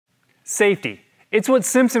Safety. It's what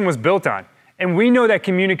Simpson was built on, and we know that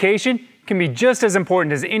communication can be just as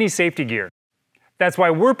important as any safety gear. That's why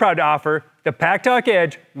we're proud to offer the PackTalk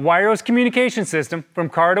Edge wireless communication system from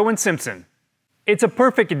Cardo and Simpson. It's a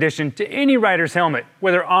perfect addition to any rider's helmet,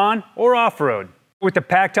 whether on or off-road. With the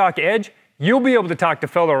PackTalk Edge, you'll be able to talk to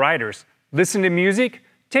fellow riders, listen to music,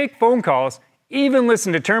 take phone calls, even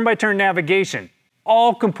listen to turn-by-turn navigation,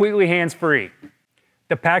 all completely hands-free.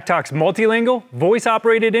 The PackTalk's multilingual,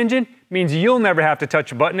 voice-operated engine means you'll never have to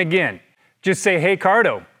touch a button again. Just say, "Hey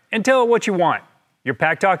Cardo," and tell it what you want. Your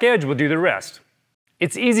PackTalk Edge will do the rest.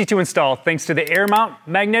 It's easy to install thanks to the air mount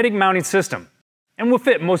magnetic mounting system, and will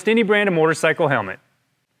fit most any brand of motorcycle helmet.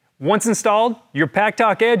 Once installed, your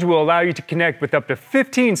PackTalk Edge will allow you to connect with up to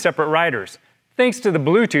 15 separate riders, thanks to the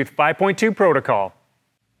Bluetooth 5.2 protocol.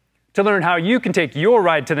 To learn how you can take your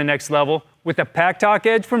ride to the next level with the PackTalk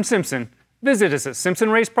Edge from Simpson, visit us at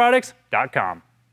simpsonraceproducts.com.